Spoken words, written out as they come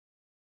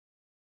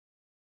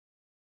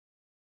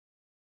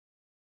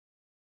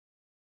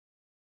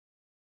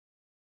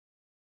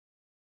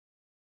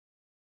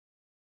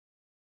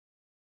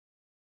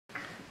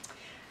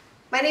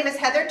My name is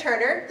Heather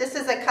Turner. This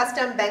is a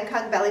custom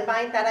Bengkung belly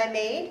bind that I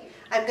made.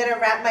 I'm going to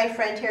wrap my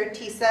friend here,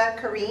 Tisa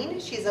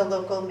Kareen. She's a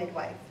local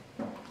midwife.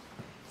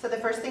 So the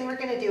first thing we're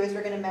going to do is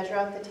we're going to measure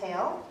out the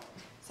tail.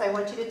 So I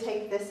want you to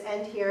take this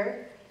end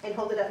here and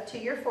hold it up to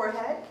your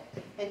forehead,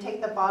 and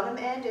take the bottom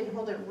end and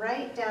hold it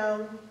right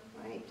down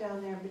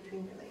there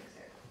between your legs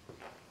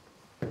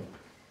there.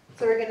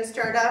 So we're going to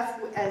start off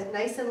as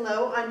nice and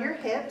low on your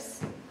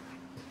hips.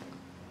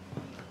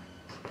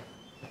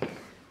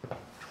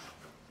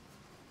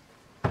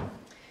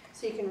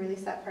 So you can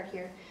release that part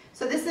here.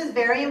 So this is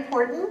very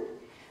important.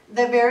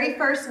 The very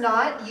first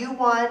knot you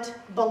want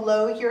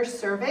below your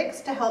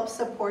cervix to help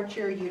support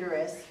your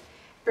uterus.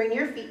 Bring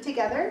your feet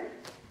together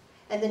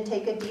and then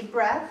take a deep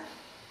breath.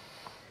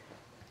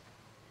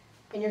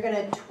 And you're going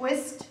to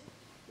twist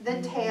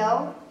the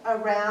tail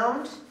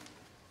around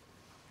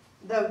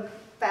the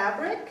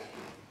fabric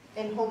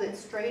and hold it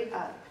straight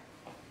up.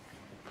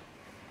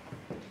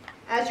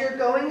 As you're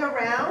going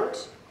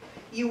around,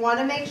 you want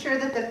to make sure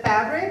that the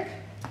fabric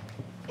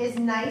is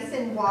nice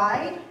and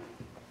wide.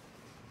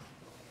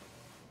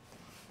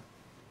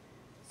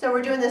 So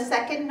we're doing the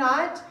second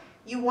knot.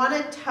 You want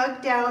to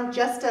tug down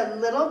just a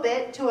little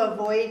bit to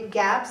avoid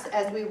gaps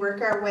as we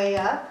work our way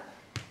up.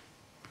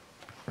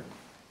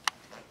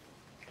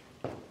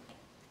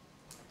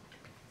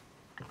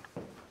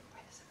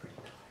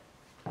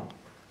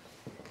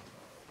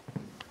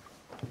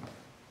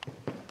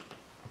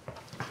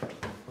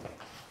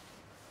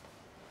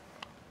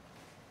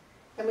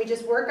 And we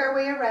just work our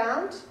way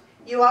around.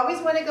 You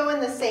always want to go in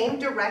the same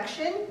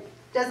direction.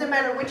 Doesn't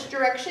matter which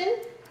direction,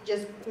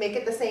 just make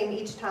it the same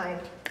each time.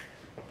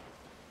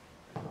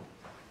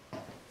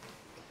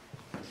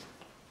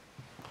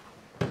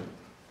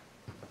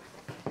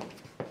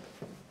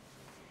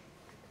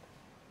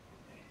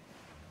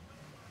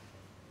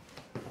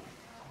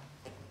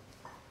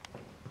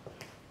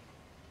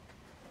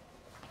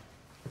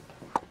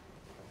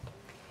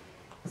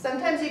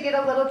 Sometimes you get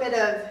a little bit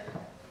of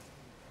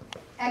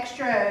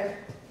extra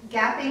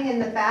gapping in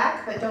the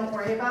back, but don't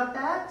worry about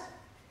that.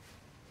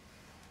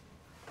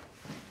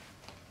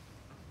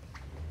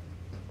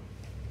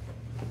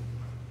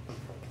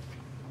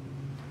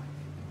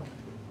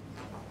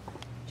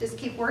 Just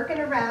keep working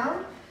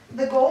around.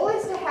 The goal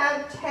is to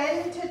have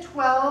 10 to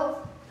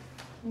 12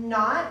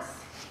 knots.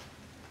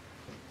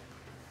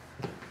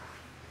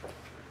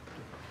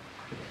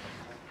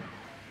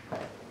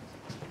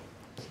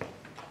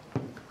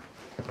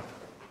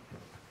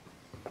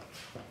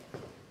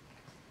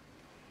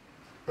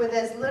 With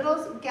as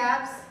little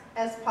gaps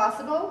as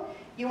possible.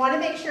 You want to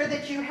make sure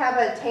that you have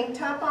a tank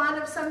top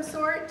on of some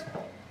sort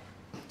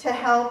to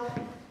help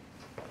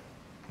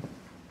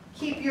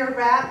keep your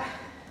wrap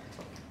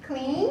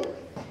clean.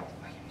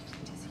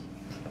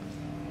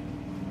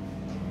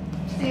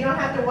 So you don't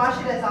have to wash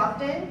it as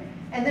often,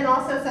 and then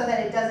also so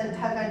that it doesn't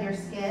tug on your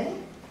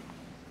skin.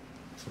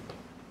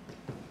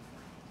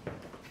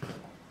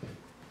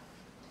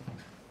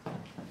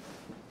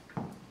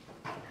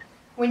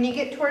 When you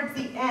get towards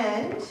the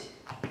end,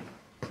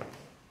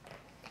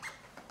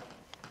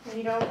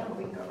 we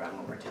can go around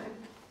one more time.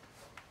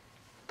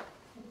 There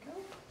we go.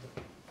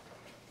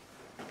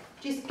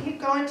 Just keep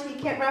going until you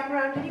can't wrap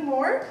around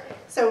anymore.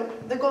 So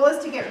the goal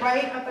is to get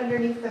right up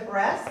underneath the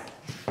breast.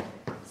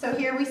 So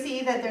here we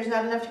see that there's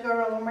not enough to go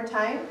around one more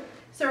time.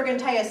 So we're going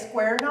to tie a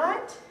square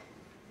knot,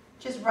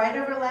 just right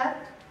over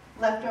left,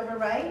 left over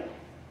right.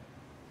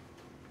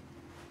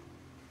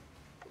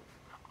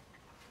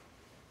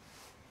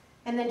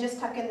 And then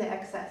just tuck in the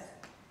excess.